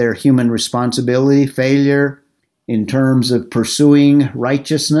their human responsibility, failure in terms of pursuing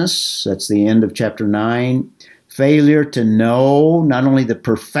righteousness. That's the end of chapter 9. Failure to know not only the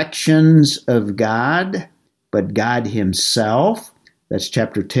perfections of God, but God himself. That's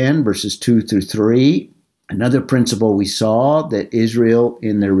chapter 10, verses 2 through 3. Another principle we saw, that Israel,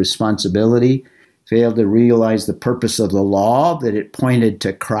 in their responsibility, failed to realize the purpose of the law, that it pointed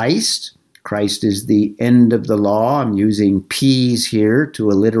to Christ. Christ is the end of the law. I'm using P's here to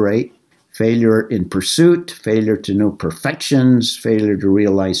alliterate. Failure in pursuit, failure to know perfections, failure to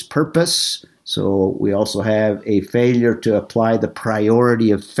realize purpose. So we also have a failure to apply the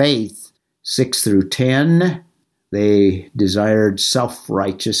priority of faith, 6 through 10. They desired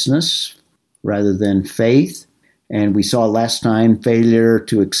self-righteousness rather than faith. And we saw last time failure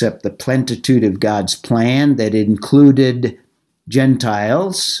to accept the plenitude of God's plan that included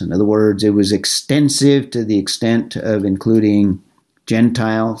Gentiles. In other words, it was extensive to the extent of including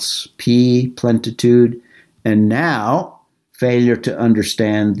Gentiles, plenitude. And now, failure to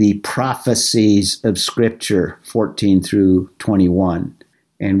understand the prophecies of Scripture, 14 through 21.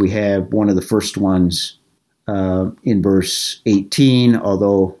 And we have one of the first ones in verse 18,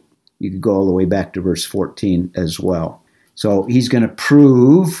 although you could go all the way back to verse 14 as well. So he's going to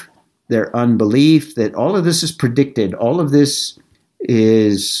prove their unbelief, that all of this is predicted. All of this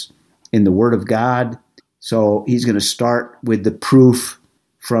is in the Word of God. So he's going to start with the proof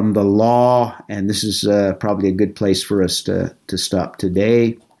from the law, and this is probably a good place for us to stop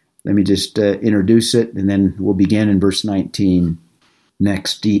today. Let me just introduce it, and then we'll begin in verse 19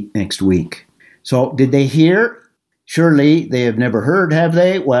 next week. So did they hear? Surely they have never heard, have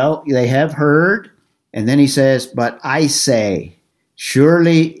they? Well, they have heard. And then he says, but I say,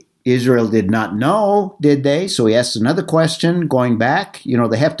 surely Israel did not know, did they? So he asks another question going back.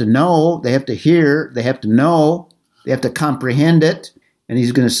 They have to know, they have to hear, they have to know, they have to comprehend it. And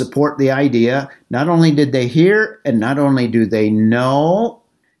he's going to support the idea. Not only did they hear, and not only do they know,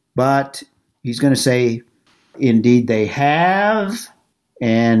 but he's going to say, indeed they have.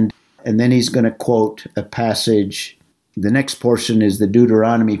 And then he's going to quote a passage. The next portion is the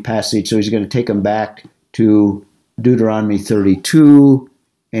Deuteronomy passage. So he's going to take them back to Deuteronomy 32.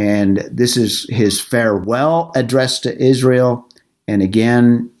 And this is his farewell address to Israel. And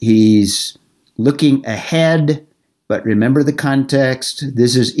again, he's looking ahead. But remember the context.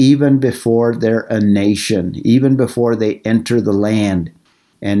 This is even before they're a nation, even before they enter the land.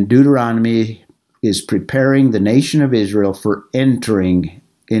 And Deuteronomy is preparing the nation of Israel for entering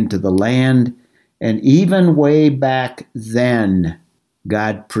into the land. And even way back then,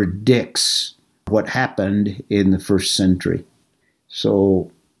 God predicts what happened in the first century. So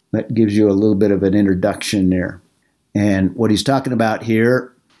that gives you a little bit of an introduction there. And what he's talking about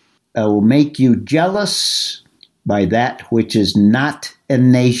here, I will make you jealous by that which is not a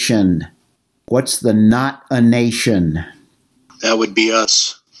nation. What's the not a nation? That would be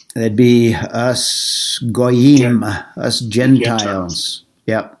us. That'd be us goyim, us Gentiles.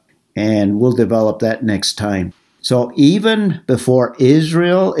 Yep. And we'll develop that next time. So even before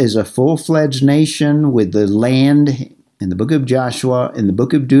Israel is a full-fledged nation with the land, in the book of Joshua, in the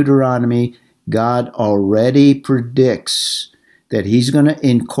book of Deuteronomy, God already predicts that he's going to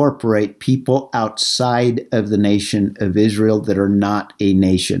incorporate people outside of the nation of Israel that are not a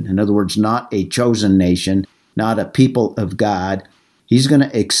nation. In other words, not a chosen nation, not a people of God. He's going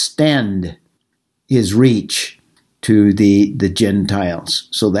to extend his reach to the Gentiles.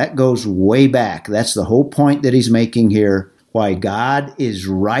 So that goes way back. That's the whole point that he's making here. Why God is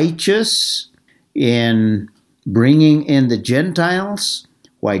righteous in bringing in the Gentiles.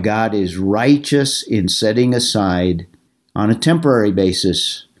 Why God is righteous in setting aside, on a temporary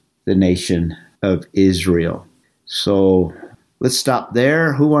basis, the nation of Israel. So let's stop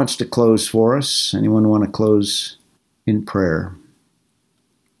there. Who wants to close for us? Anyone want to close in prayer?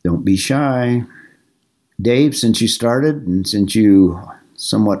 Don't be shy. Dave, since you started and since you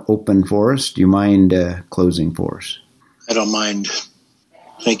somewhat opened for us, do you mind closing for us? I don't mind.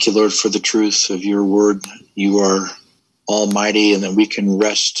 Thank you, Lord, for the truth of your word. You are almighty, and that we can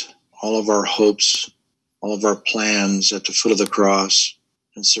rest all of our hopes, all of our plans at the foot of the cross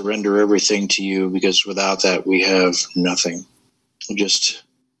and surrender everything to you, because without that we have nothing. We're just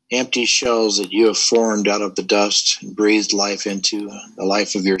empty shells that you have formed out of the dust and breathed life into, the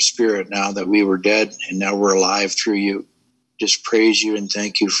life of your Spirit, now that we were dead and now we're alive through you. Just praise you and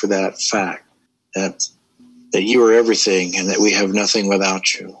thank you for that fact, that you are everything and that we have nothing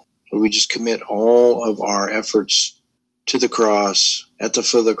without you. So we just commit all of our efforts to the cross, at the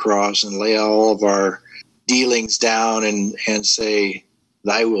foot of the cross, and lay all of our dealings down and say,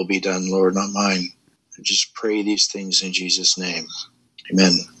 thy will be done, Lord, not mine. I just pray these things in Jesus' name.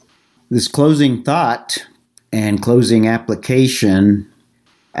 Amen. This closing thought and closing application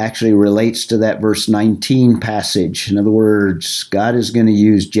actually relates to that verse 19 passage. In other words, God is going to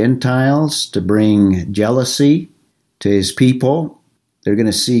use Gentiles to bring jealousy to his people. They're going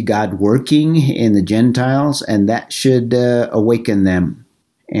to see God working in the Gentiles, and that should awaken them.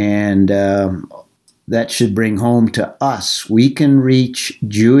 And that should bring home to us. We can reach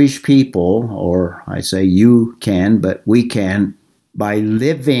Jewish people, or I say you can, but we can, by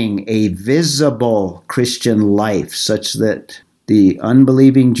living a visible Christian life such that the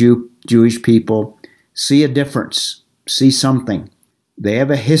unbelieving Jew Jewish people see a difference, see something. They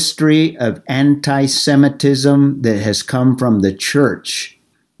have a history of anti-Semitism that has come from the church.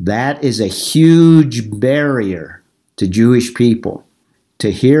 That is a huge barrier to Jewish people.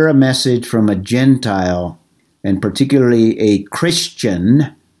 To hear a message from a Gentile, and particularly a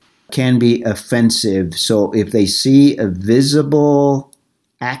Christian, can be offensive. So if they see a visible,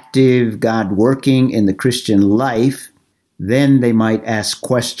 active God working in the Christian life, then they might ask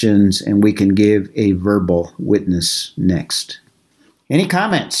questions and we can give a verbal witness next. Any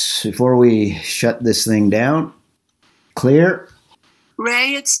comments before we shut this thing down? Clear?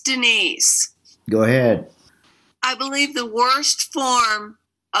 Ray, it's Denise. Go ahead. I believe the worst form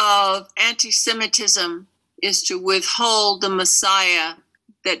of anti-Semitism is to withhold the Messiah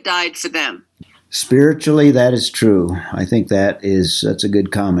that died for them. Spiritually, that is true. I think that's a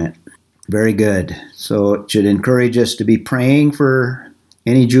good comment. Very good. So it should encourage us to be praying for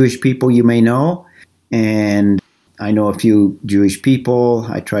any Jewish people you may know. And I know a few Jewish people.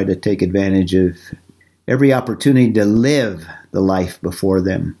 I try to take advantage of every opportunity to live the life before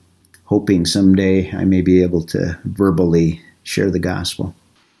them, hoping someday I may be able to verbally share the gospel.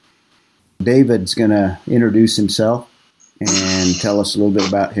 David's going to introduce himself and tell us a little bit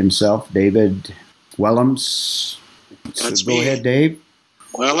about himself. David Willems. That's Go me. ahead, Dave.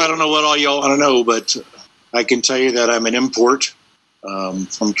 Well, I don't know what all y'all want to know, but I can tell you that I'm an import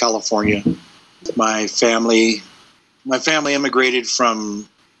from California. My family immigrated from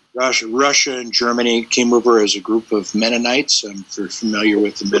Russia and Germany, came over as a group of Mennonites. I'm familiar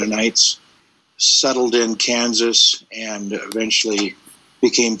with the Mennonites. Settled in Kansas and eventually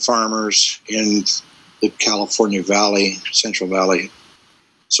became farmers in the California Valley, Central Valley.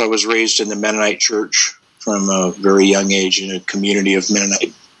 So I was raised in the Mennonite church from a very young age in a community of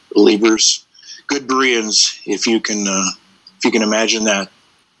Mennonite believers, good Bereans, if you can imagine that.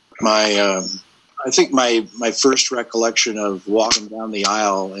 I think my first recollection of walking down the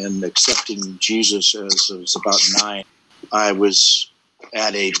aisle and accepting Jesus as I was about 9, I was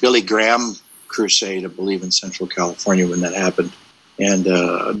at a Billy Graham crusade, I believe, in Central California when that happened. And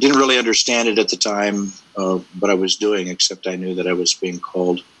didn't really understand it at the time, what I was doing, except I knew that I was being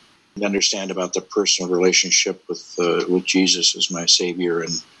called to understand about the personal relationship with Jesus as my Savior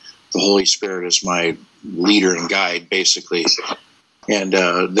and the Holy Spirit as my leader and guide, basically. And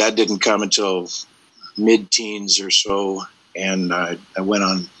that didn't come until mid-teens or so. And I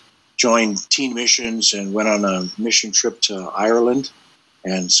joined teen missions and went on a mission trip to Ireland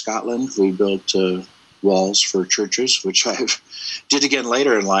and Scotland. We built walls for churches, which I did again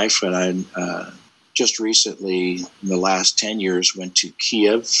later in life. And I just recently, in the last 10 years, went to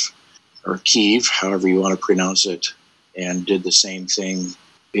Kiev, however you want to pronounce it, and did the same thing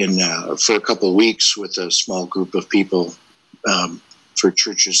for a couple of weeks with a small group of people for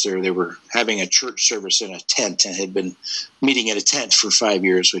churches there. They were having a church service in a tent and had been meeting in a tent for 5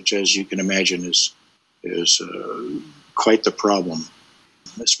 years, which, as you can imagine, is quite the problem,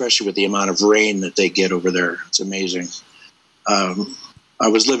 especially with the amount of rain that they get over there. It's amazing. I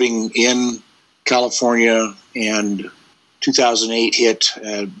was living in California, and 2008 hit,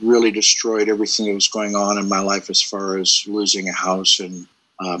 really destroyed everything that was going on in my life as far as losing a house, and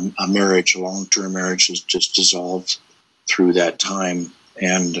a marriage, a long-term marriage, was just dissolved through that time.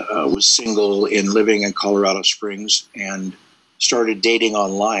 And was single and living in Colorado Springs and started dating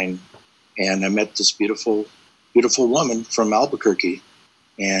online. And I met this beautiful, beautiful woman from Albuquerque,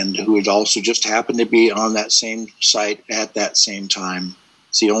 and who had also just happened to be on that same site at that same time.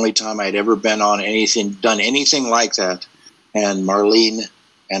 It's the only time I'd ever been on done anything like that. And Marlene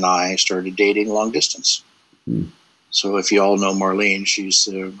and I started dating long distance. So if you all know Marlene, she's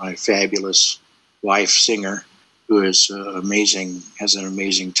my fabulous wife singer, who is amazing, has an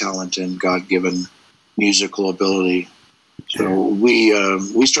amazing talent and God-given musical ability. So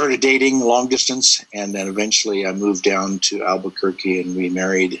we started dating long distance, and then eventually I moved down to Albuquerque, and we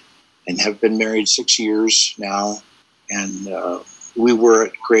married and have been married 6 years now. And we were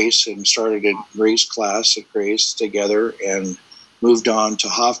at Grace and started a Grace class at Grace together, and moved on to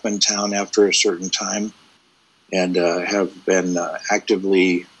Hoffmantown after a certain time, and have been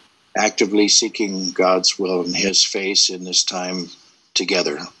actively seeking God's will and His face in this time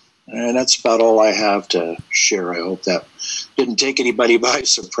together. And that's about all I have to share. I hope that didn't take anybody by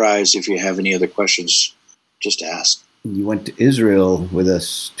surprise. If you have any other questions, just ask. You went to Israel with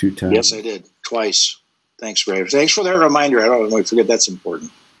us 2 times. Yes, I did. Twice. Thanks, Ray. Thanks for that reminder. I don't want to forget that's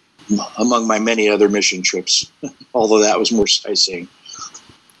important. Among my many other mission trips, although that was more sightseeing.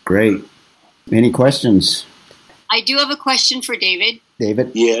 Great. Any questions? I do have a question for David.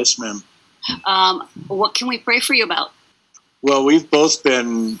 David? Yes, ma'am. What can we pray for you about? Well, we've both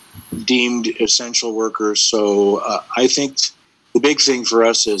been deemed essential workers, so I think the big thing for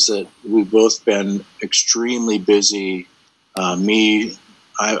us is that we've both been extremely busy. They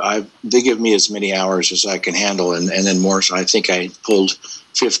give me as many hours as I can handle, and then more. So I think I pulled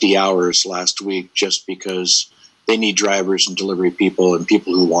 50 hours last week just because they need drivers and delivery people and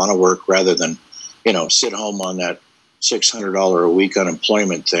people who want to work rather than, sit home on that $600 a week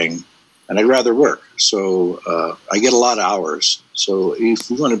unemployment thing. And I'd rather work. So I get a lot of hours. So if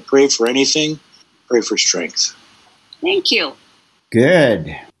you want to pray for anything, pray for strength. Thank you.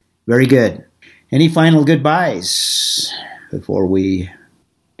 Good. Very good. Any final goodbyes before we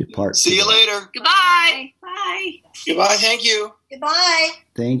depart? See you later. Goodbye. Bye. Goodbye. Thank you. Goodbye.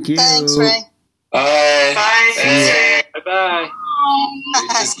 Thank you. Thanks, Ray. Bye. Bye. Bye.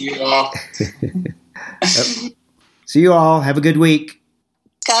 Bye. See you all. See you all. Have a good week.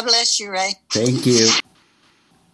 God bless you, Ray. Thank you.